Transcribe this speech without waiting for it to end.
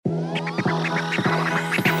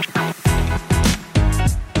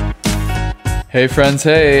Hey friends,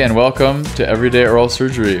 hey, and welcome to Everyday Oral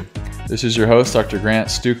Surgery. This is your host, Dr. Grant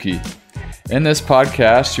Stuckey. In this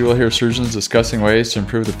podcast, you will hear surgeons discussing ways to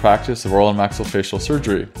improve the practice of oral and maxillofacial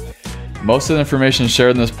surgery. Most of the information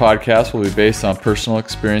shared in this podcast will be based on personal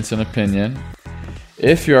experience and opinion.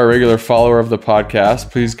 If you are a regular follower of the podcast,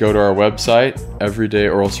 please go to our website,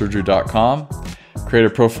 everydayoralsurgery.com, create a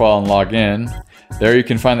profile and log in. There you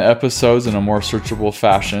can find the episodes in a more searchable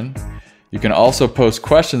fashion. You can also post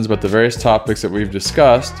questions about the various topics that we've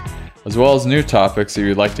discussed, as well as new topics that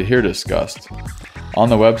you'd like to hear discussed. On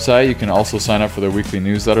the website, you can also sign up for the weekly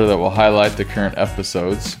newsletter that will highlight the current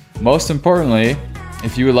episodes. Most importantly,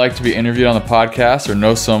 if you would like to be interviewed on the podcast or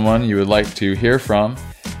know someone you would like to hear from,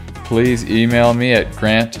 please email me at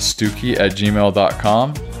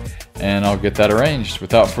grantstuckey@gmail.com and I'll get that arranged.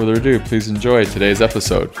 Without further ado, please enjoy today's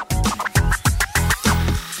episode.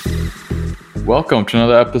 Welcome to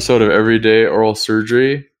another episode of Everyday Oral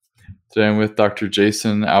Surgery. Today I'm with Dr.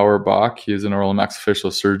 Jason Auerbach. He is an oral and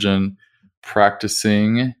maxillofacial surgeon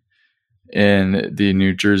practicing in the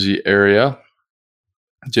New Jersey area.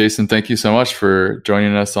 Jason, thank you so much for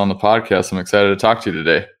joining us on the podcast. I'm excited to talk to you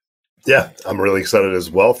today. Yeah, I'm really excited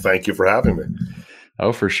as well. Thank you for having me.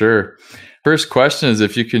 Oh, for sure. First question is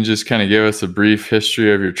if you can just kind of give us a brief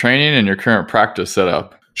history of your training and your current practice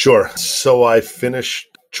setup. Sure. So I finished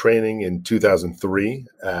training in 2003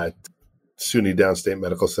 at SUNY Downstate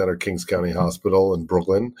Medical Center, Kings County Hospital in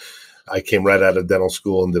Brooklyn. I came right out of dental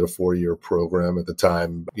school and did a 4-year program. At the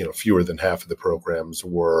time, fewer than half of the programs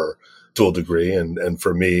were dual degree. And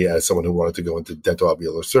for me, as someone who wanted to go into dental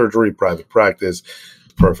alveolar surgery, private practice,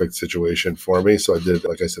 perfect situation for me. So I did,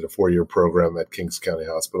 like I said, a 4-year program at Kings County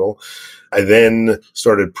Hospital. I then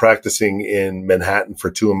started practicing in Manhattan for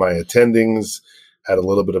 2 of my attendings. Had a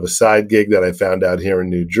little bit of a side gig that I found out here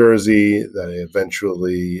in New Jersey that I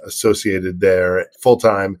eventually associated there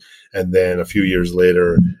full-time. And then a few years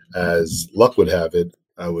later, as luck would have it,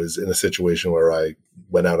 I was in a situation where I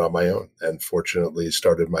went out on my own and fortunately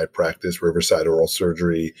started my practice, Riverside Oral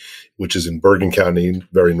Surgery, which is in Bergen County,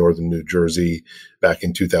 very northern New Jersey, back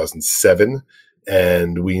in 2007.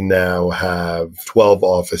 And we now have 12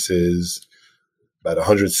 offices, about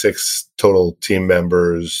 106 total team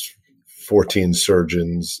members, 14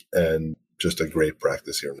 surgeons, and just a great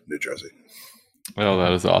practice here in New Jersey. Oh,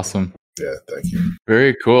 that is awesome. Yeah, thank you.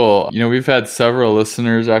 Very cool. We've had several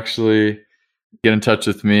listeners actually get in touch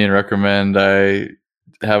with me and recommend I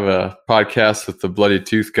have a podcast with the Bloody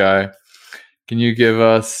Tooth guy. Can you give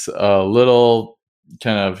us a little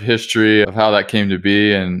kind of history of how that came to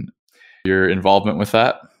be and your involvement with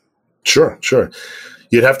that? Sure.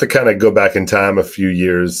 You'd have to kind of go back in time a few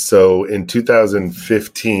years. So in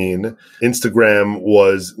 2015, Instagram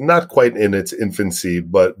was not quite in its infancy,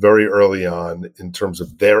 but very early on in terms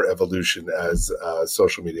of their evolution as a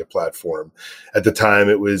social media platform. At the time,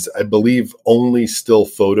 it was, I believe, only still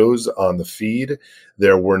photos on the feed.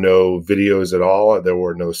 There were no videos at all. There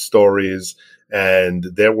were no stories. And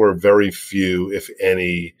there were very few, if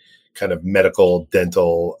any, kind of medical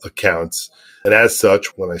dental accounts. And as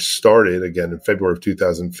such, when I started, again, in February of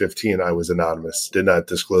 2015, I was anonymous, did not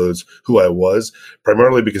disclose who I was,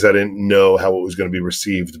 primarily because I didn't know how it was going to be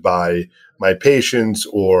received by my patients,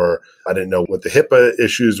 or I didn't know what the HIPAA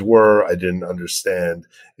issues were. I didn't understand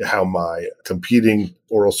how my competing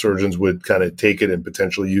oral surgeons would kind of take it and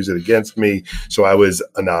potentially use it against me. So I was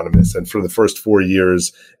anonymous. And for the first 4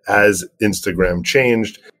 years, as Instagram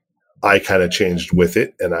changed, I kind of changed with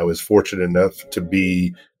it. And I was fortunate enough to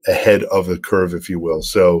be ahead of the curve, if you will.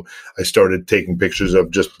 So I started taking pictures of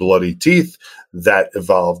just bloody teeth. That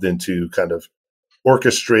evolved into kind of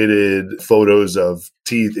orchestrated photos of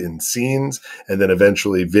teeth in scenes. And then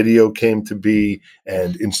eventually video came to be,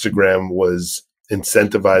 and Instagram was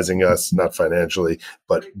incentivizing us, not financially,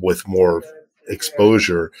 but with more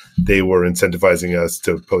exposure, they were incentivizing us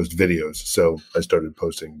to post videos. So I started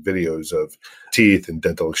posting videos of teeth and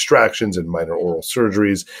dental extractions and minor oral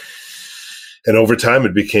surgeries. And over time,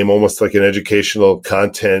 it became almost like an educational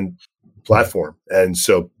content platform. And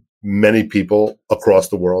so many people across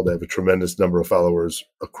the world, I have a tremendous number of followers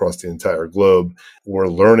across the entire globe, were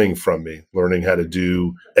learning from me, learning how to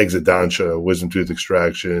do exodontia, wisdom tooth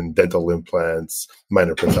extraction, dental implants,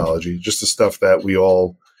 minor pathology, just the stuff that we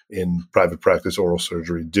all in private practice oral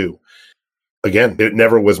surgery do. Again, it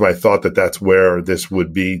never was my thought that that's where this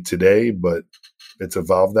would be today, but it's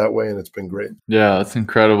evolved that way and it's been great. Yeah, that's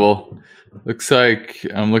incredible. Looks like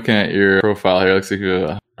I'm looking at your profile here. Looks like you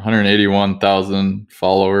have 181,000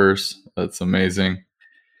 followers. That's amazing.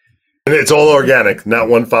 And it's all organic. Not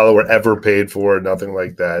one follower ever paid for it, nothing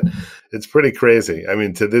like that. It's pretty crazy. I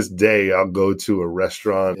mean, to this day, I'll go to a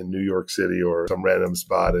restaurant in New York City or some random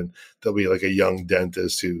spot, and there'll be like a young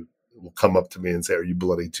dentist who will come up to me and say, "Are you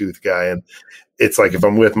bloody tooth guy?" And it's like if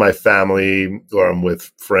I'm with my family or I'm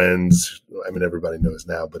with friends, I mean, everybody knows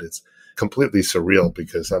now, but it's completely surreal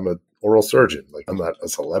because I'm an oral surgeon. Like, I'm not a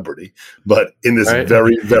celebrity, but in this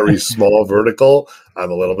very, very small vertical, I'm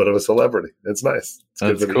a little bit of a celebrity. It's nice. It's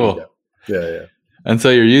That's cool. Yeah. And so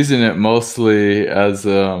you're using it mostly as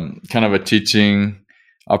kind of a teaching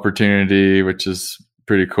opportunity, which is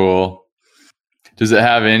pretty cool. Does it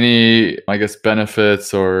have any, I guess,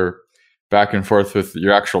 benefits or back and forth with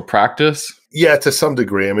your actual practice? Yeah, to some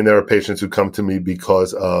degree. I mean, there are patients who come to me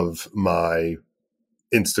because of my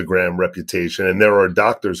Instagram reputation, and there are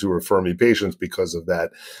doctors who refer me patients because of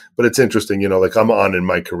that. But it's interesting, like I'm on in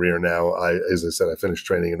my career now. As I said, I finished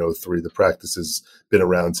training in 2003. The practice has been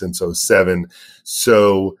around since 2007.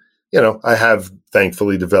 So, I have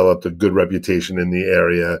thankfully developed a good reputation in the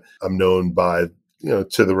area. I'm known by,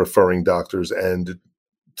 to the referring doctors and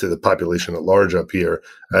to the population at large up here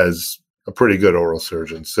as a pretty good oral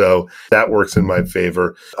surgeon. So that works in my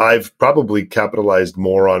favor. I've probably capitalized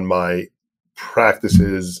more on my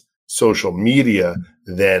practice's social media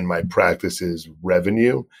than my practice's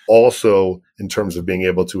revenue. Also, in terms of being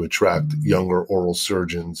able to attract younger oral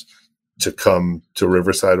surgeons to come to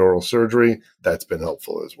Riverside Oral Surgery, that's been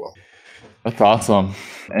helpful as well. That's awesome.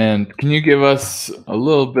 And can you give us a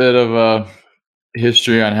little bit of a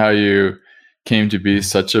history on how you came to be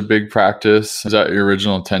such a big practice? Is that your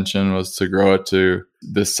original intention, was to grow it to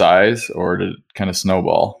this size, or did it kind of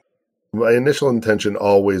snowball? My initial intention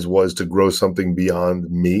always was to grow something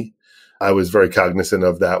beyond me. I was very cognizant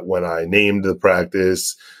of that when I named the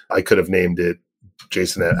practice. I could have named it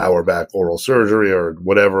Jason Auerbach Oral Surgery or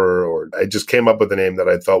whatever, or I just came up with a name that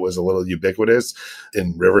I thought was a little ubiquitous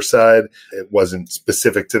in Riverside. It wasn't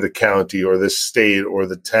specific to the county or the state or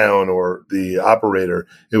the town or the operator.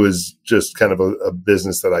 It was just kind of a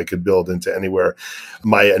business that I could build into anywhere.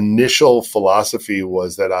 My initial philosophy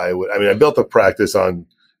was that I built a practice on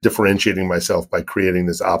differentiating myself by creating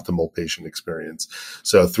this optimal patient experience.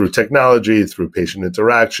 So through technology, through patient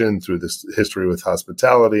interaction, through this history with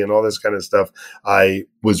hospitality and all this kind of stuff, I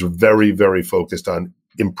was very, very focused on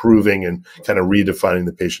improving and kind of redefining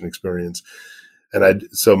the patient experience. And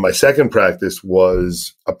so my second practice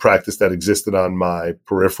was a practice that existed on my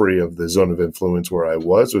periphery of the zone of influence where I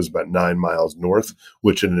was. It was about 9 miles north,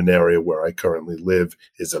 which in an area where I currently live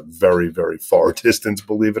is a very, very far distance,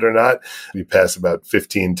 believe it or not. We pass about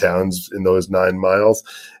 15 towns in those 9 miles.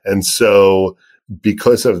 And so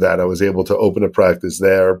because of that, I was able to open a practice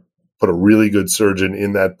there, put a really good surgeon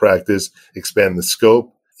in that practice, expand the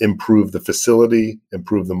scope, improve the facility,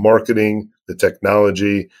 improve the marketing, the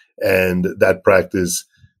technology, and that practice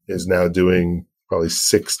is now doing probably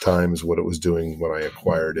 6 times what it was doing when I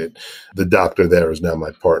acquired it. The doctor there is now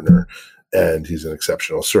my partner, and he's an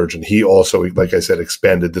exceptional surgeon. He also, like I said,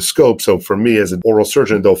 expanded the scope. So for me as an oral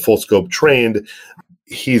surgeon, though full scope trained,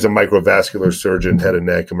 he's a microvascular surgeon, head and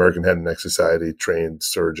neck, American Head and Neck Society trained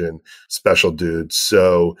surgeon, special dude.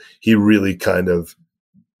 So he really kind of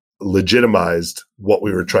legitimized what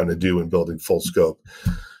we were trying to do in building full scope.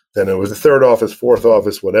 Then it was a third office, fourth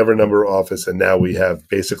office, whatever number office. And now we have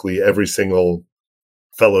basically every single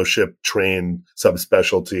fellowship trained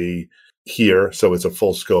subspecialty here. So it's a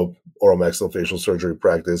full scope oral maxillofacial surgery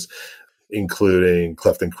practice, including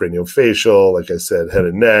cleft and craniofacial, like I said, head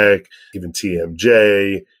and neck, even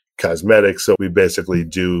TMJ, cosmetics. So we basically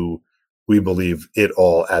we believe it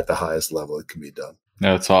all at the highest level it can be done.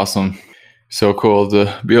 That's awesome. So cool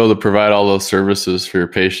to be able to provide all those services for your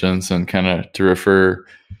patients and kind of to refer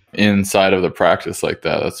inside of the practice like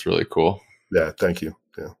that. That's really cool. Yeah, thank you.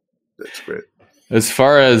 Yeah, that's great. As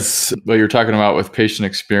far as what you're talking about with patient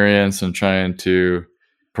experience and trying to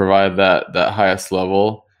provide that highest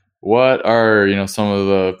level, what are, some of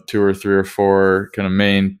the 2 or 3 or 4 kind of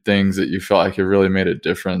main things that you felt like have really made a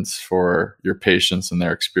difference for your patients and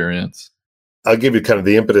their experience? I'll give you kind of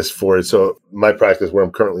the impetus for it. So my practice where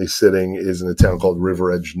I'm currently sitting is in a town called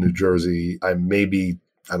River Edge, New Jersey. I'm maybe,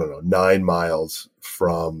 9 miles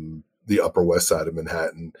from the Upper West Side of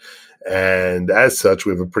Manhattan. And as such,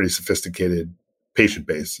 we have a pretty sophisticated patient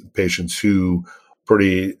base, patients who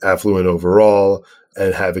pretty affluent overall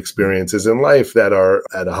and have experiences in life that are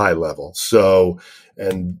at a high level. So,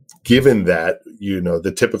 and given that,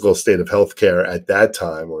 the typical state of healthcare at that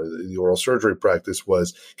time, or the oral surgery practice,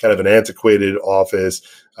 was kind of an antiquated office,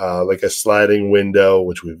 like a sliding window,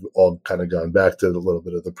 which we've all kind of gone back to a little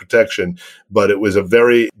bit of the protection, but it was a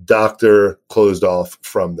very doctor closed off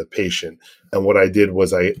from the patient. And what I did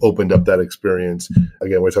was I opened up that experience.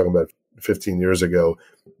 Again, we're talking about 15 years ago,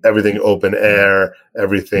 everything open air,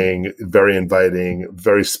 everything very inviting,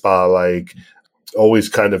 very spa-like, always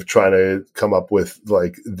kind of trying to come up with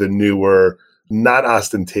like the newer, not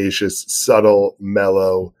ostentatious, subtle,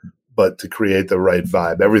 mellow, but to create the right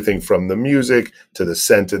vibe. Everything from the music to the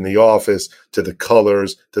scent in the office, to the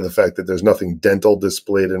colors, to the fact that there's nothing dental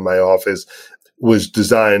displayed in my office, was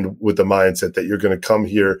designed with the mindset that you're going to come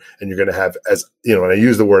here and you're going to have, as and I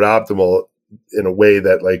use the word optimal in a way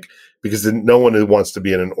that, like, because no one wants to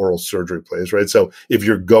be in an oral surgery place, right? So if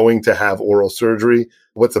you're going to have oral surgery,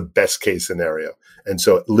 what's the best case scenario? And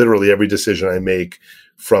so literally every decision I make,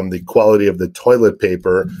 from the quality of the toilet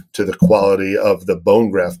paper to the quality of the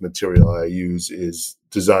bone graft material I use, is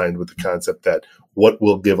designed with the concept that what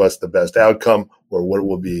will give us the best outcome, or what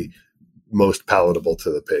will be most palatable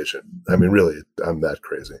to the patient. I mean, really, I'm that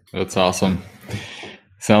crazy. That's awesome.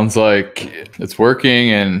 Sounds like it's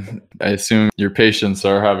working, and I assume your patients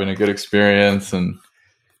are having a good experience, and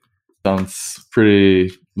sounds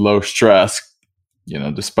pretty low stress,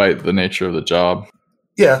 despite the nature of the job.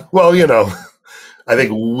 Yeah. Well, I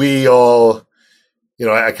think we all,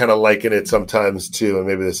 I kind of liken it sometimes too, and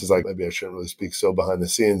maybe this is like, maybe I shouldn't really speak so behind the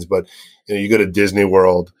scenes, but you go to Disney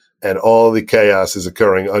World and all the chaos is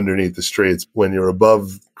occurring underneath the streets. When you're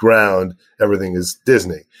above ground, everything is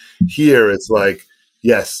Disney. Here, it's like,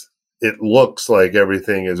 yes, it looks like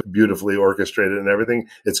everything is beautifully orchestrated and everything.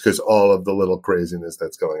 It's because all of the little craziness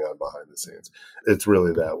that's going on behind the scenes. It's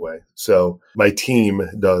really that way. So my team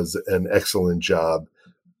does an excellent job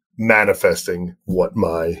manifesting what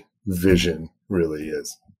my vision really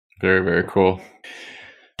is. Very, very cool.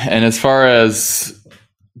 And as far as,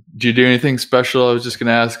 do you do anything special? I was just going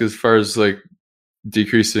to ask, as far as like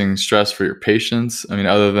decreasing stress for your patients. I mean,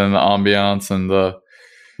 other than the ambiance and the...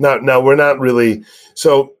 No, we're not really.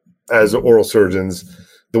 So as oral surgeons,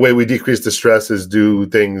 the way we decrease the stress is do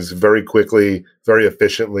things very quickly, very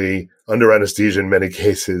efficiently, under anesthesia in many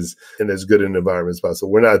cases, in as good an environment as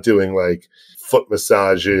possible. We're not doing like foot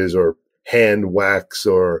massages or hand wax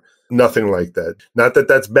or nothing like that. Not that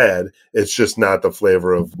that's bad. It's just not the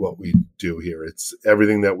flavor of what we do here. It's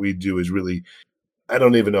everything that we do is really, I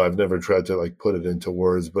don't even know. I've never tried to like put it into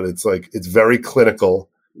words, but it's like, it's very clinical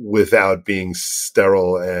without being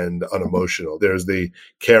sterile and unemotional. There's the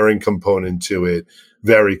caring component to it,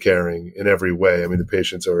 very caring in every way. I mean, the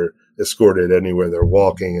patients are escorted anywhere they're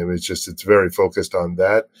walking, and it's very focused on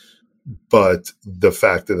that. But the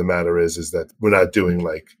fact of the matter is that we're not doing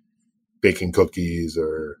like baking cookies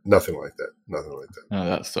or nothing like that. Oh,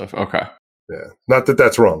 that stuff. Okay. Yeah. Not that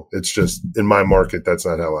that's wrong. It's just in my market, that's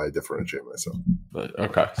not how I differentiate myself. But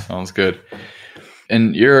okay. Sounds good.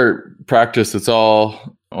 In your practice, it's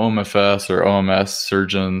all OMFS or OMS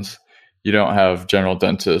surgeons. You don't have general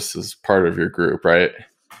dentists as part of your group, right?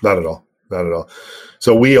 Not at all.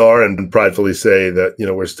 So we are, and pridefully say that,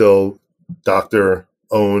 we're still doctor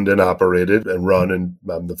owned and operated and run, and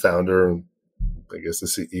I'm the founder, and I guess the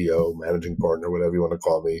CEO, managing partner, whatever you want to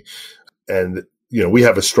call me. And, we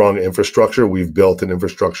have a strong infrastructure. We've built an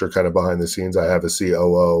infrastructure kind of behind the scenes. I have a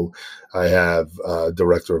COO. I have a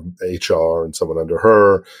director of HR and someone under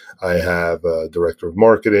her. I have a director of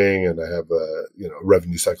marketing, and I have a,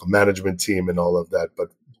 revenue cycle management team and all of that. But,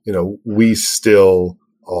 we still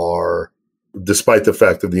are, despite the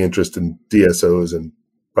fact of the interest in DSOs and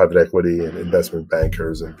private equity and investment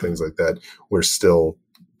bankers and things like that, we're still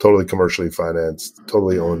totally commercially financed,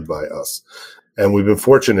 totally owned by us. And we've been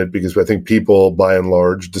fortunate because I think people, by and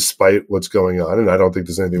large, despite what's going on, and I don't think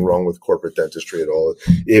there's anything wrong with corporate dentistry at all,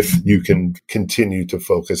 if you can continue to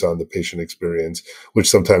focus on the patient experience, which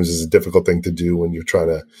sometimes is a difficult thing to do when you're trying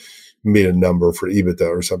to meet a number for EBITDA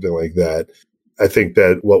or something like that. I think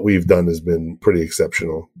that what we've done has been pretty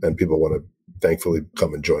exceptional, and people want to thankfully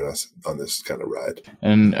come and join us on this kind of ride.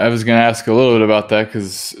 And I was going to ask a little bit about that,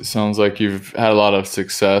 because it sounds like you've had a lot of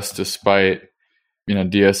success despite,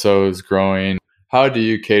 DSOs growing. How do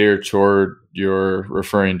you cater toward your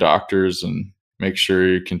referring doctors and make sure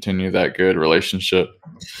you continue that good relationship?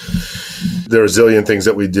 There are a zillion things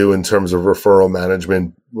that we do in terms of referral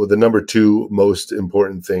management. Well, the number two most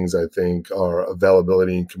important things, I think, are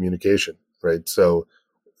availability and communication, right? So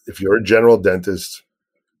if you're a general dentist,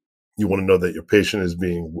 you want to know that your patient is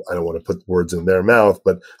being, I don't want to put words in their mouth,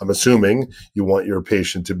 but I'm assuming you want your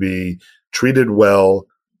patient to be treated well,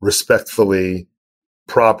 respectfully,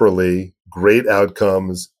 properly, great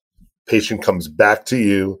outcomes, patient comes back to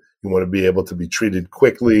you. You want to be able to be treated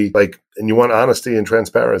quickly, and you want honesty and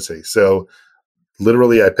transparency. So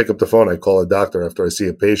literally, I pick up the phone, I call a doctor after I see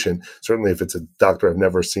a patient. Certainly if it's a doctor I've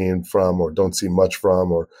never seen from or don't see much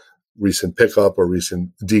from, or recent pickup or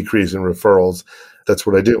recent decrease in referrals, that's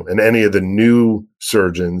what I do. And any of the new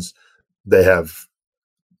surgeons, they have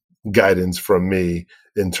guidance from me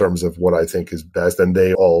in terms of what I think is best. And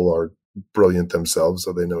they all are brilliant themselves,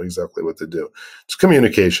 so they know exactly what to do. It's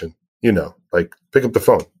communication, pick up the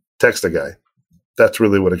phone, text a guy. That's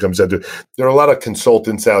really what it comes down to. There are a lot of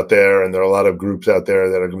consultants out there, and there are a lot of groups out there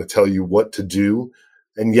that are going to tell you what to do.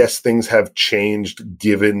 And yes, things have changed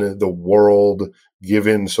given the world,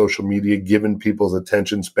 given social media, given people's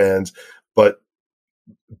attention spans. But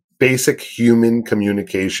basic human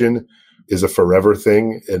communication is a forever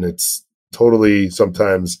thing, and it's totally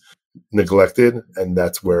sometimes neglected. And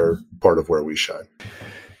that's where part of where we shine.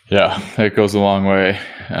 Yeah, it goes a long way.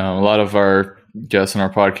 A lot of our guests on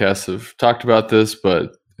our podcast have talked about this,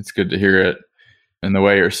 but it's good to hear it. And the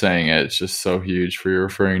way you're saying it, it's just so huge for your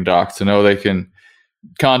referring docs to know they can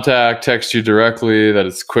text you directly, that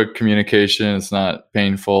it's quick communication. It's not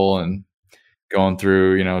painful and going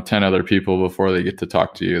through, 10 other people before they get to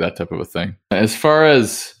talk to you, that type of a thing. As far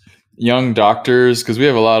as young doctors, because we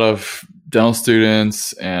have a lot of dental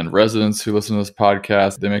students and residents who listen to this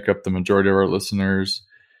podcast, they make up the majority of our listeners.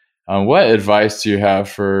 What advice do you have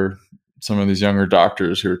for some of these younger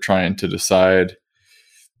doctors who are trying to decide,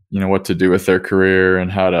 what to do with their career and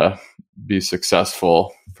how to be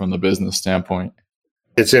successful from the business standpoint?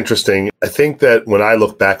 It's interesting. I think that when I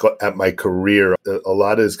look back at my career, a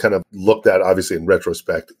lot is kind of looked at, obviously, in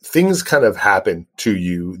retrospect. Things kind of happen to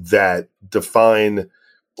you that define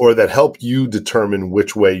or that help you determine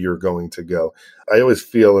which way you're going to go. I always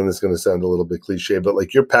feel, and it's going to sound a little bit cliche,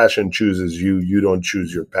 but your passion chooses you. You don't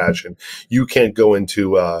choose your passion. You can't go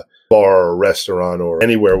into a bar or restaurant or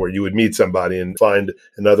anywhere where you would meet somebody and find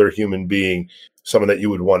another human being, someone that you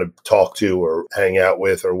would want to talk to or hang out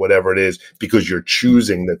with or whatever it is, because you're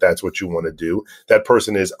choosing that that's what you want to do. That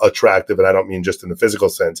person is attractive, and I don't mean just in the physical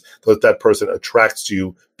sense, but that person attracts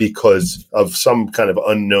you because of some kind of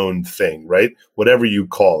unknown thing, right? Whatever you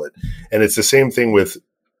call it. And it's the same thing with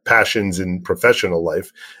passions in professional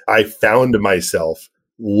life. I found myself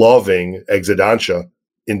loving exodontia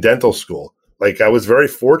in dental school. I was very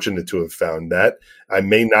fortunate to have found that. I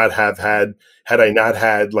may not have had I not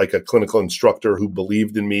had a clinical instructor who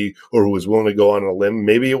believed in me or who was willing to go on a limb,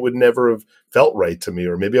 maybe it would never have felt right to me,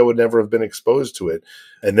 or maybe I would never have been exposed to it.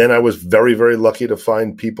 And then I was very, very lucky to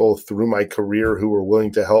find people through my career who were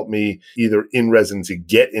willing to help me either in residency,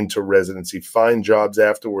 get into residency, find jobs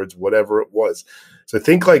afterwards, whatever it was. So I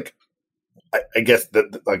think I guess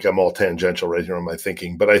that I'm all tangential right here on my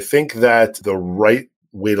thinking, but I think that the right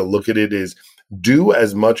way to look at it is do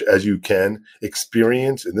as much as you can,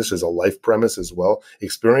 experience, and this is a life premise as well,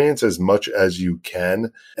 experience as much as you can.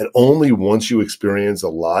 And only once you experience a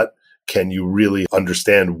lot can you really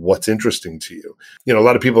understand what's interesting to you. A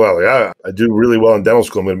lot of people are like, I do really well in dental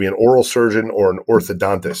school. I'm going to be an oral surgeon or an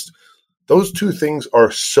orthodontist. Those two things are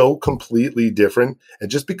so completely different. And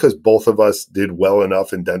just because both of us did well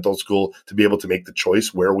enough in dental school to be able to make the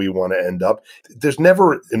choice where we want to end up, there's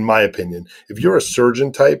never, in my opinion, if you're a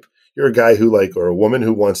surgeon type, you're a guy who or a woman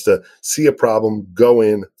who wants to see a problem, go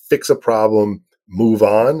in, fix a problem, move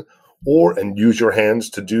on, and use your hands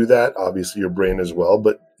to do that. Obviously your brain as well,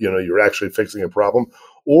 but you're actually fixing a problem.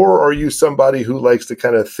 Or are you somebody who likes to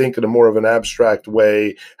kind of think in a more of an abstract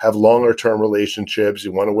way, have longer term relationships?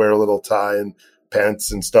 You want to wear a little tie and pants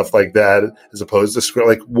and stuff like that, as opposed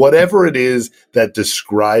to whatever it is that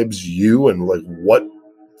describes you and what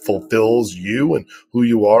fulfills you and who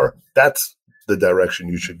you are. That's the direction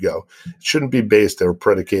you should go. It shouldn't be based or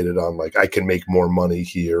predicated on I can make more money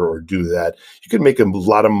here or do that. You can make a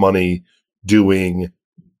lot of money doing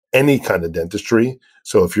any kind of dentistry.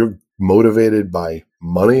 So if you're motivated by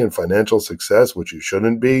money and financial success, which you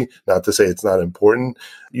shouldn't be, not to say it's not important,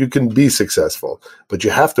 you can be successful, but you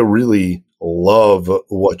have to really love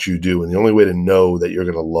what you do. And the only way to know that you're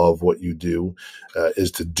going to love what you do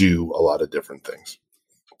is to do a lot of different things.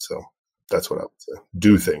 So that's what I would say.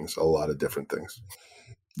 Do things, a lot of different things.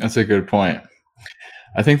 That's a good point.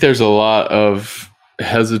 I think there's a lot of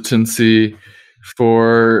hesitancy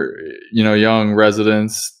for, young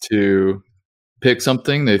residents to pick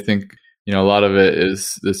something. They think, a lot of it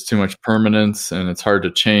is there's too much permanence and it's hard to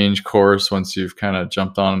change course once you've kind of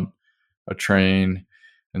jumped on a train.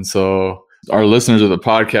 And so our listeners of the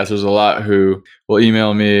podcast, there's a lot who will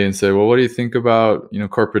email me and say, well, what do you think about,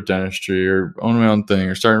 corporate dentistry or owning my own thing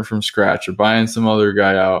or starting from scratch or buying some other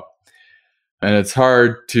guy out? And it's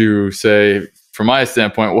hard to say, from my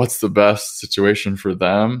standpoint, what's the best situation for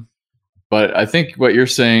them. But I think what you're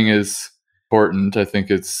saying is important. I think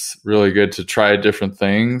it's really good to try different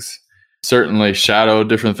things, certainly shadow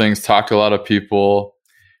different things, talk to a lot of people,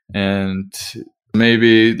 and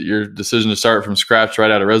maybe your decision to start from scratch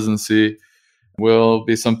right out of residency will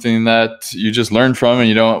be something that you just learn from and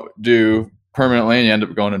you don't do permanently, and you end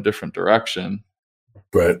up going a different direction.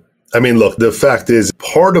 Right. I mean, look, the fact is,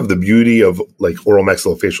 part of the beauty of like oral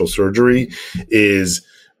maxillofacial surgery is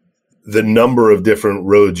the number of different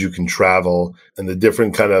roads you can travel and the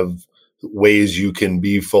different kind of ways you can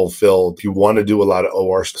be fulfilled. If you want to do a lot of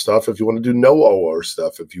OR stuff, if you want to do no OR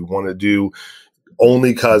stuff, if you want to do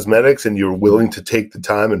only cosmetics and you're willing to take the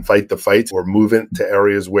time and fight the fights or move into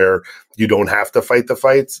areas where you don't have to fight the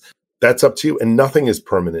fights, that's up to you. And nothing is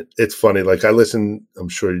permanent. It's funny. Like I'm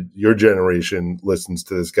sure your generation listens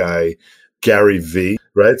to this guy, Gary V,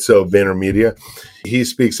 right? So VaynerMedia, he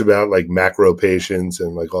speaks about like macro patients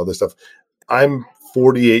and like all this stuff. I'm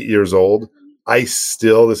 48 years old.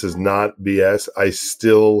 This is not BS. I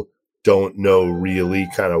still don't know really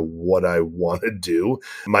kind of what I want to do.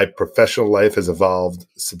 My professional life has evolved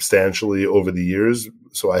substantially over the years.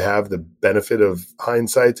 So I have the benefit of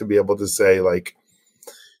hindsight to be able to say, like,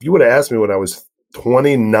 if you would have asked me when I was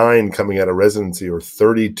 29 coming out of residency or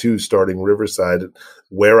 32 starting Riverside,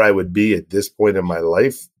 where I would be at this point in my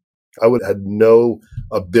life, I would have had no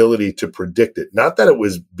ability to predict it. Not that it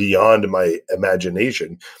was beyond my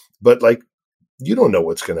imagination, but like, you don't know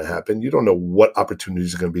what's going to happen. You don't know what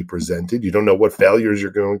opportunities are going to be presented. You don't know what failures you're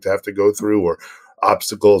going to have to go through, or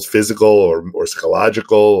obstacles, physical or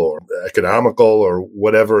psychological or economical or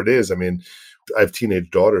whatever it is. I mean, I have teenage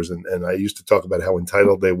daughters, and I used to talk about how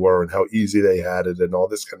entitled they were and how easy they had it and all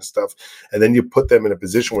this kind of stuff. And then you put them in a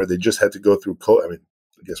position where they just had to go through COVID. I mean,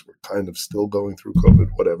 I guess we're kind of still going through COVID,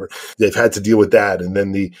 whatever. They've had to deal with that. And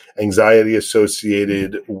then the anxiety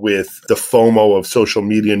associated with the FOMO of social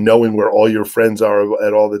media, knowing where all your friends are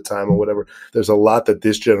at all the time or whatever. There's a lot that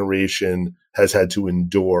this generation has had to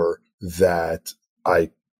endure that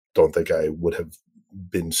I don't think I would have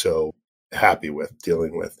been so happy with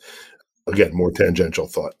dealing with. Again, more tangential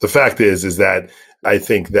thought. The fact is that I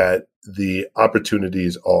think that the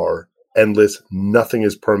opportunities are endless. Nothing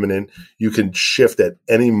is permanent. You can shift at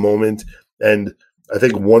any moment. And I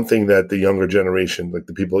think one thing that the younger generation, like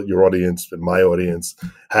the people at your audience and my audience,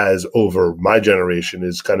 has over my generation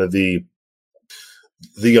is kind of the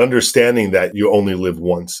understanding that you only live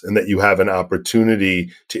once and that you have an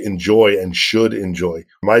opportunity to enjoy and should enjoy.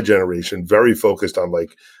 My generation, very focused on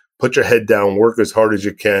like, put your head down, work as hard as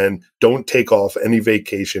you can, don't take off any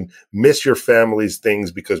vacation, miss your family's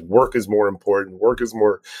things because work is more important. Work is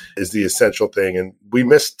the essential thing. And we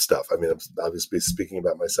missed stuff. I mean, I'm obviously speaking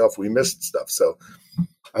about myself. We missed stuff. So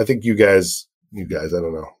I think you guys, I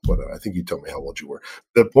don't know what, I think you told me how old you were.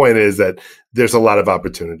 The point is that there's a lot of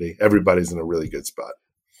opportunity. Everybody's in a really good spot.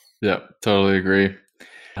 Yeah, totally agree.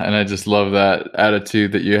 And I just love that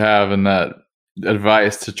attitude that you have and that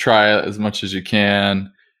advice to try it as much as you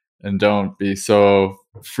can. And don't be so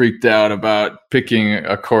freaked out about picking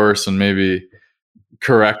a course and maybe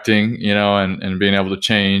correcting, and being able to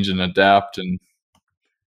change and adapt and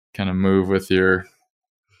kind of move with your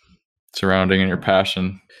surrounding and your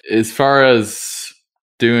passion. As far as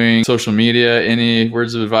doing social media, any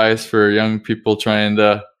words of advice for young people trying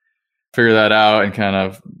to figure that out and kind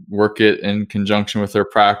of work it in conjunction with their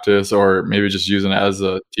practice, or maybe just using it as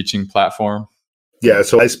a teaching platform? Yeah,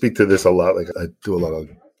 so I speak to this a lot. Like I do a lot of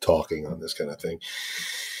talking on this kind of thing.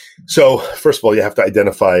 So first of all, you have to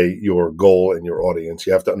identify your goal and your audience.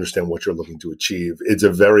 You have to understand what you're looking to achieve. It's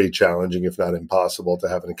a very challenging, if not impossible, to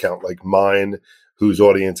have an account like mine, whose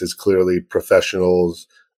audience is clearly professionals,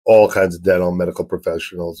 all kinds of dental medical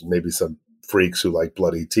professionals, maybe some freaks who like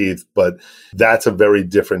bloody teeth. But that's a very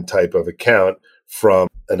different type of account from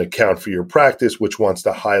an account for your practice, which wants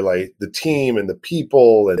to highlight the team and the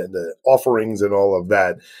people and the offerings and all of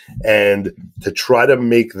that. And to try to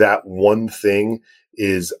make that one thing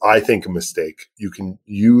is, I think, a mistake. You can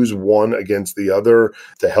use one against the other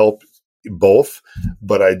to help both,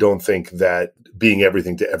 but I don't think that being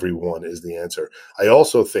everything to everyone is the answer. I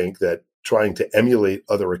also think that trying to emulate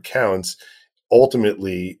other accounts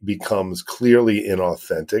ultimately becomes clearly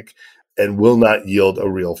inauthentic and will not yield a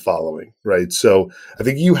real following, right? So I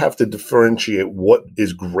think you have to differentiate what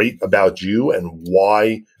is great about you and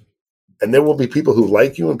why. And there will be people who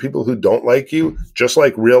like you and people who don't like you. Just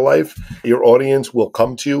like real life, your audience will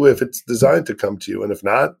come to you if it's designed to come to you. And if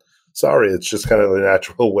not, sorry, it's just kind of the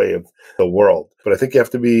natural way of the world. But I think you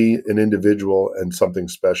have to be an individual and something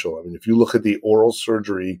special. I mean, if you look at the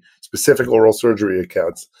specific oral surgery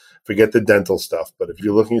accounts, Forget the dental stuff. But if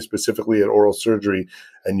you're looking specifically at oral surgery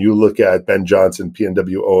and you look at Ben Johnson,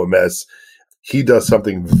 PNW OMS, he does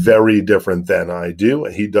something very different than I do,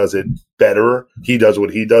 and he does it better. He does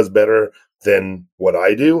what he does better than what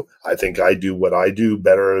I do. I think I do what I do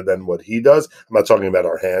better than what he does. I'm not talking about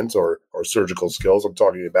our hands or surgical skills. I'm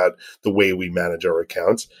talking about the way we manage our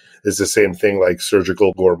accounts. It's the same thing like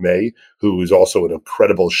Surgical Gourmet, who is also an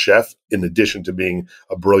incredible chef in addition to being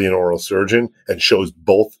a brilliant oral surgeon, and shows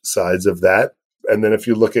both sides of that. And then if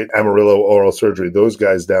you look at Amarillo Oral Surgery, those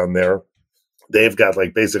guys down there, they've got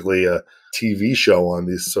like basically a TV show on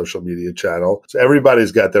this social media channel. So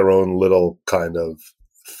everybody's got their own little kind of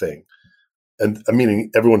thing. And I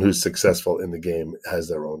mean, everyone who's successful in the game has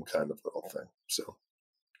their own kind of little thing. So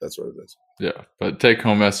that's what it is. Yeah. But take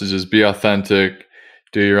home messages, be authentic,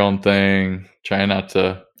 do your own thing, try not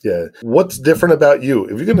to. Yeah. What's different about you?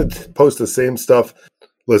 If you're going to post the same stuff,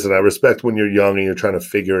 listen, I respect when you're young and you're trying to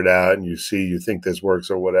figure it out and you think this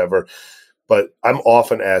works or whatever. But I'm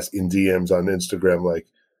often asked in DMs on Instagram, like,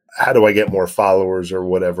 how do I get more followers or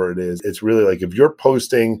whatever it is? It's really like, if you're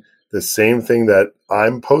posting the same thing that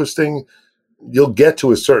I'm posting, you'll get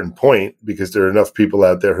to a certain point because there are enough people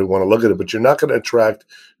out there who want to look at it, but you're not going to attract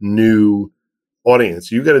new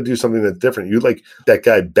audience. You got to do something that's different. You like that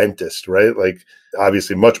guy Bentist, right? Like,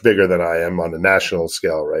 obviously much bigger than I am on a national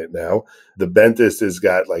scale right now. The Bentist has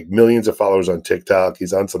got like millions of followers on TikTok.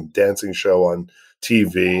 He's on some dancing show on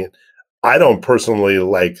TV. I don't personally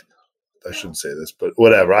like, I shouldn't say this, but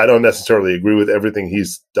whatever. I don't necessarily agree with everything he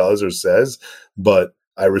does or says, but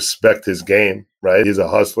I respect his game, right? He's a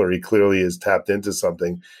hustler. He clearly is tapped into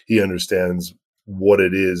something. He understands what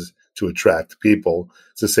it is to attract people.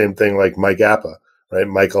 It's the same thing like Mike Appa, right?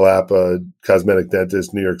 Michael Appa, cosmetic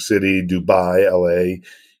dentist, New York City, Dubai, LA.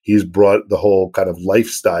 He's brought the whole kind of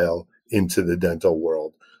lifestyle into the dental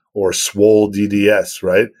world. Or Swole DDS,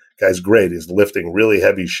 right? Guy's great. He's lifting really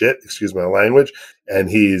heavy shit, excuse my language. And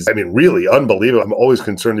he's, really unbelievable. I'm always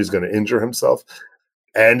concerned he's going to injure himself.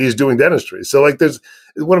 And he's doing dentistry. So like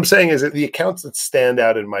what I'm saying is that the accounts that stand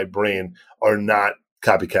out in my brain are not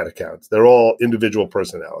copycat accounts. They're all individual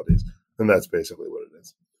personalities. And that's basically what it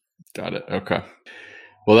is. Got it. Okay.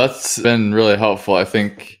 Well, that's been really helpful. I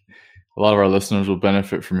think a lot of our listeners will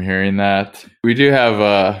benefit from hearing that. We do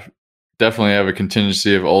definitely have a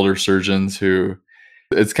contingency of older surgeons who,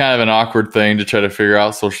 it's kind of an awkward thing to try to figure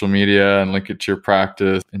out social media and link it to your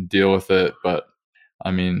practice and deal with it. But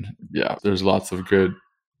there's lots of good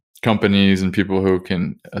companies and people who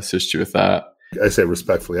can assist you with that. I say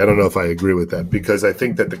respectfully, I don't know if I agree with that, because I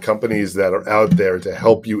think that the companies that are out there to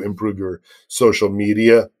help you improve your social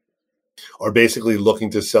media are basically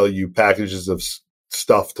looking to sell you packages of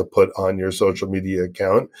stuff to put on your social media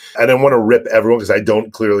account. I don't want to rip everyone because I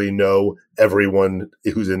don't clearly know everyone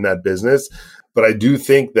who's in that business. But I do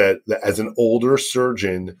think that as an older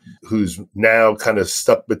surgeon who's now kind of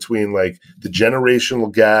stuck between like the generational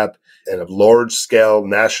gap and a large scale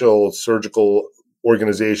national surgical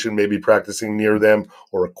organization maybe practicing near them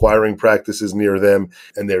or acquiring practices near them,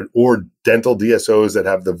 or dental DSOs that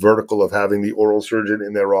have the vertical of having the oral surgeon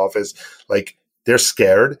in their office, like they're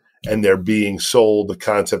scared and they're being sold the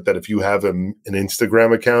concept that if you have an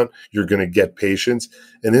Instagram account, you're going to get patients.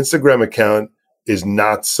 An Instagram account is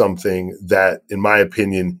not something that, in my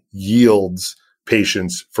opinion, yields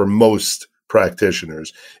patients for most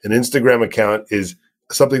practitioners. An Instagram account is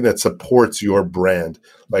something that supports your brand.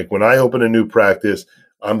 Like when I open a new practice,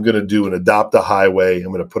 I'm going to do an adopt a highway.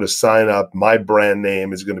 I'm going to put a sign up. My brand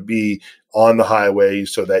name is going to be on the highway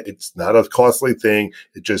so that it's not a costly thing.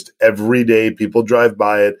 It just every day people drive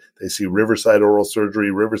by it. They see Riverside Oral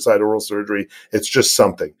Surgery. It's just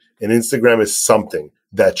something. And Instagram is something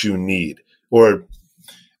that you need or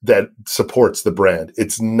that supports the brand.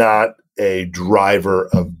 It's not a driver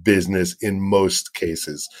of business in most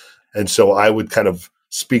cases. And so I would kind of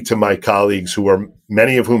speak to my colleagues who are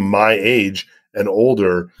many of whom my age and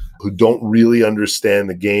older who don't really understand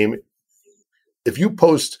the game. If you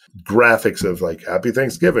post graphics of like happy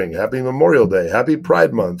Thanksgiving, happy Memorial Day, happy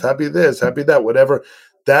Pride Month, happy this, happy that, whatever,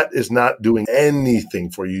 that is not doing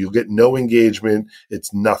anything for you. You'll get no engagement.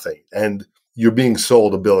 It's nothing. And you're being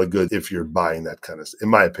sold a bill of goods if you're buying that kind of, in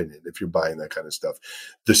my opinion, if you're buying that kind of stuff.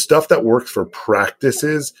 The stuff that works for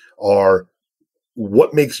practices are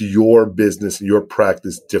what makes your business and your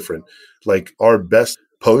practice different. Like our best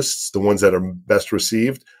posts, the ones that are best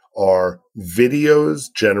received, are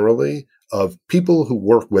videos generally of people who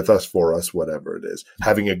work with us, for us, whatever it is,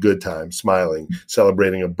 having a good time, smiling,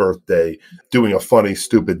 celebrating a birthday, doing a funny,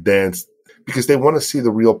 stupid dance, because they want to see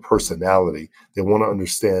the real personality. They want to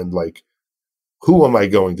understand, like, who am I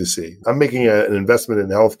going to see? I'm making an investment in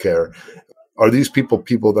healthcare. are these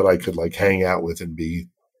people that I could like hang out with and be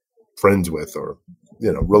friends with, or,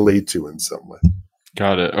 relate to in some way.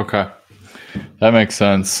 Got it. Okay. That makes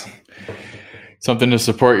sense. Something to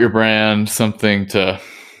support your brand, something to...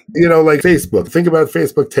 like Facebook. Think about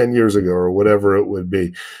Facebook 10 years ago or whatever it would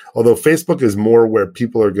be. Although Facebook is more where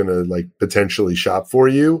people are going to like potentially shop for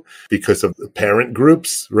you because of the parent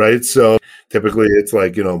groups, right? So typically it's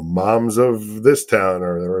like, moms of this town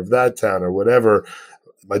or of that town or whatever.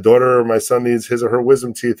 My daughter or my son needs his or her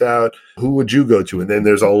wisdom teeth out. Who would you go to? And then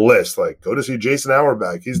there's a list like, go to see Jason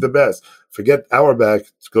Auerbach. He's the best. Forget Auerbach.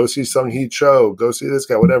 Go see Sung-Hee Cho. Go see this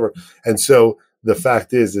guy, whatever. And so the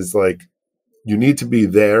fact is like, you need to be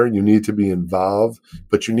there. You need to be involved,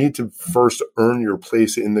 but you need to first earn your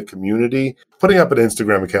place in the community. Putting up an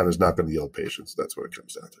Instagram account is not going to yield patience. That's what it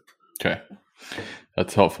comes down to. Okay.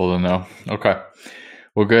 That's helpful to know. Okay.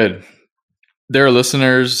 Well, good. There are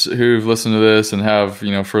listeners who've listened to this and have,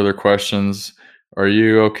 further questions. Are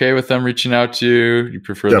you okay with them reaching out to you? You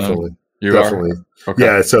prefer Definitely. them? You Definitely. are? Okay.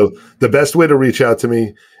 Yeah. So the best way to reach out to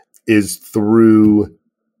me is through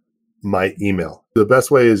my email. The best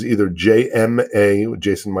way is either JMA,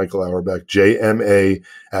 Jason Michael Auerbach, JMA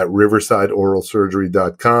at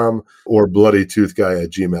riversideoralsurgery.com or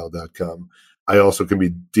bloodytoothguy@gmail.com. I also can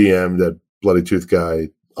be DM'd at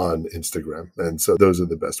bloodytoothguy on Instagram. And so those are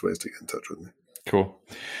the best ways to get in touch with me. Cool.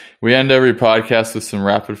 We end every podcast with some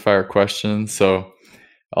rapid fire questions. So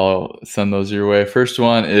I'll send those your way. First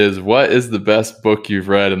one is, what is the best book you've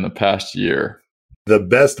read in the past year? The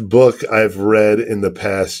best book I've read in the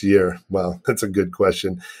past year. Well, that's a good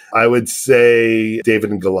question. I would say David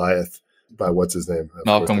and Goliath by what's his name?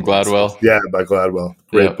 Malcolm Gladwell. Yeah, by Gladwell.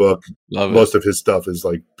 Great book. Love it. Most of his stuff is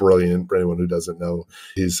like brilliant. For anyone who doesn't know,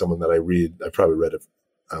 he's someone that I read. I probably read it.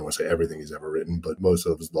 I don't want to say everything he's ever written, but most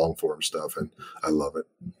of his long form stuff, and I love it.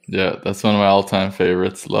 Yeah, that's one of my all-time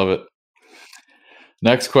favorites. Love it.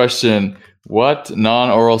 Next question. What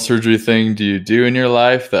non-oral surgery thing do you do in your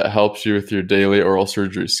life that helps you with your daily oral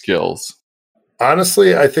surgery skills?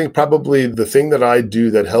 Honestly, I think probably the thing that I do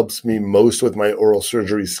that helps me most with my oral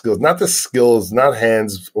surgery skills, not the skills, not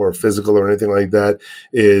hands or physical or anything like that,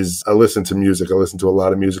 is I listen to music. I listen to a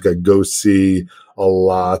lot of music. I go see a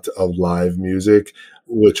lot of live music,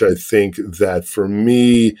 which I think that for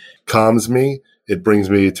me calms me. It brings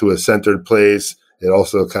me to a centered place. It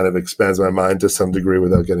also kind of expands my mind to some degree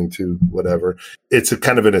without getting to whatever. It's a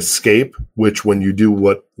kind of an escape, which when you do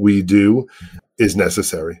what we do is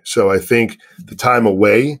necessary. So I think the time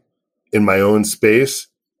away in my own space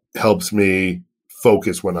helps me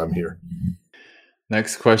focus when I'm here.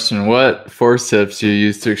 Next question. What forceps do you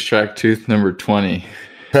use to extract tooth number 20?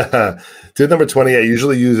 Tooth number 20, I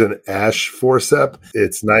usually use an ash forceps.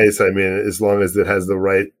 It's nice. I mean, as long as it has the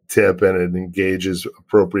right tip and it engages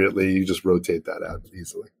appropriately, you just rotate that out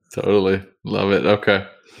easily. Totally. Love it. Okay.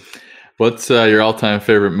 What's your all-time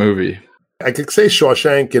favorite movie? I could say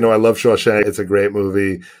Shawshank. I love Shawshank. It's a great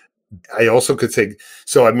movie. I also could say,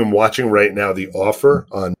 so I've been watching right now The Offer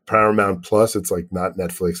on Paramount Plus. It's like not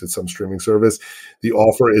Netflix, it's some streaming service. The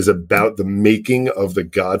Offer is about the making of The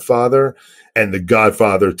Godfather. And The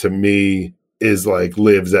Godfather to me is like,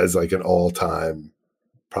 lives as like an all-time,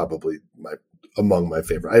 probably among my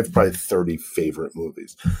favorite. I have probably 30 favorite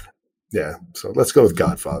movies. Yeah. So let's go with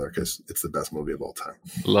Godfather because it's the best movie of all time.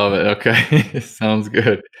 Love it. Okay. Sounds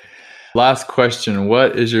good. Last question.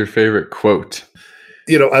 What is your favorite quote?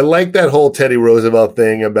 I like that whole Teddy Roosevelt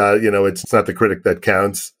thing about, it's not the critic that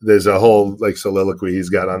counts. There's a whole like soliloquy he's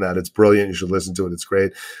got on that. It's brilliant. You should listen to it. It's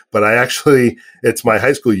great. But it's my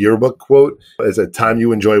high school yearbook quote. It's a time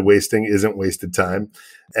you enjoy wasting isn't wasted time.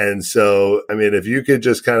 And so, I mean, if you could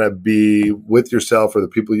just kind of be with yourself or the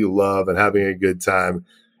people you love and having a good time,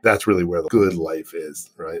 that's really where the good life is.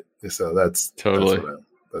 Right. So that's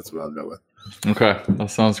what I'll go with. Okay. That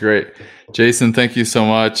sounds great. Jason, thank you so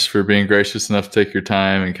much for being gracious enough to take your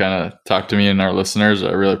time and kind of talk to me and our listeners.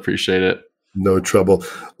 I really appreciate it. No trouble.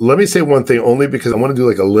 Let me say one thing only because I want to do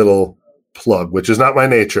like a little plug, which is not my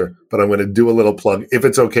nature, but I'm going to do a little plug if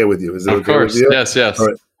it's okay with you. Is it okay with you? Yes.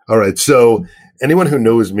 All right. So anyone who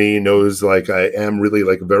knows me knows like I am really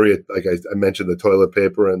like very, like I mentioned the toilet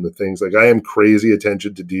paper and the things, like I am crazy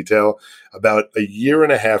attention to detail. About a year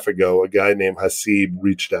and a half ago, a guy named Hasib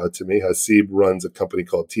reached out to me. Hasib runs a company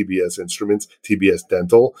called TBS Instruments, TBS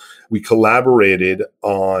Dental. We collaborated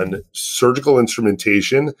on surgical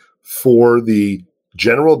instrumentation for the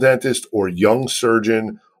general dentist or young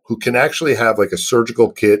surgeon who can actually have like a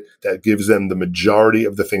surgical kit that gives them the majority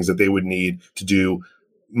of the things that they would need to do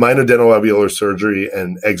minor dental alveolar surgery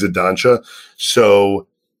and exodontia. So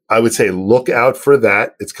I would say look out for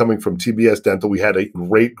that. It's coming from TBS Dental. We had a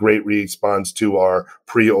great response to our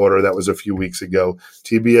pre-order. That was a few weeks ago.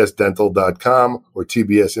 tbsdental.com or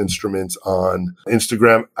TBS Instruments on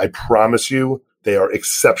Instagram. I promise you, they are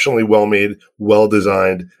exceptionally well made, well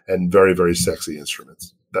designed, and very, very sexy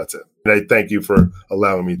instruments. That's it. And I thank you for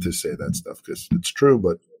allowing me to say that stuff because it's true,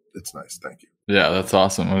 but it's nice. Thank you. Yeah, that's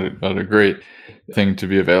awesome. What a great thing to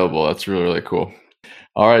be available. That's really, really cool.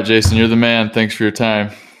 All right, Jason, you're the man. Thanks for your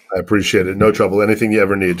time. I appreciate it. No trouble. Anything you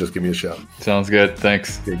ever need, just give me a shout. Sounds good.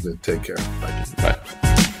 Thanks. Okay, good. Take care. Bye. Bye.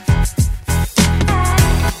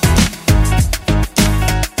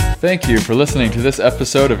 Thank you for listening to this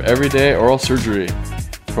episode of Everyday Oral Surgery.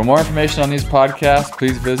 For more information on these podcasts,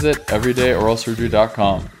 please visit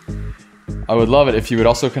everydayoralsurgery.com. I would love it if you would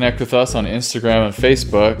also connect with us on Instagram and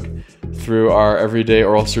Facebook through our Everyday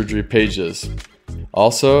Oral Surgery pages.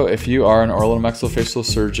 Also, if you are an oral and maxillofacial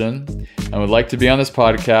surgeon and would like to be on this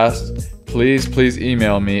podcast, please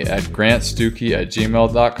email me at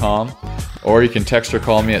grantstuckey@gmail.com, or you can text or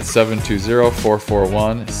call me at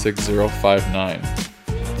 720-441-6059.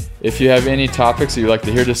 If you have any topics that you'd like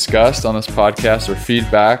to hear discussed on this podcast or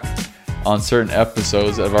feedback on certain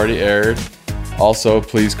episodes that have already aired, also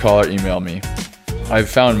please call or email me. I've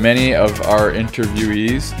found many of our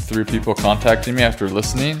interviewees through people contacting me after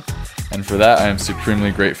listening, and for that I am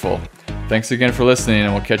supremely grateful. Thanks again for listening,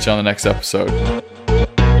 and we'll catch you on the next episode.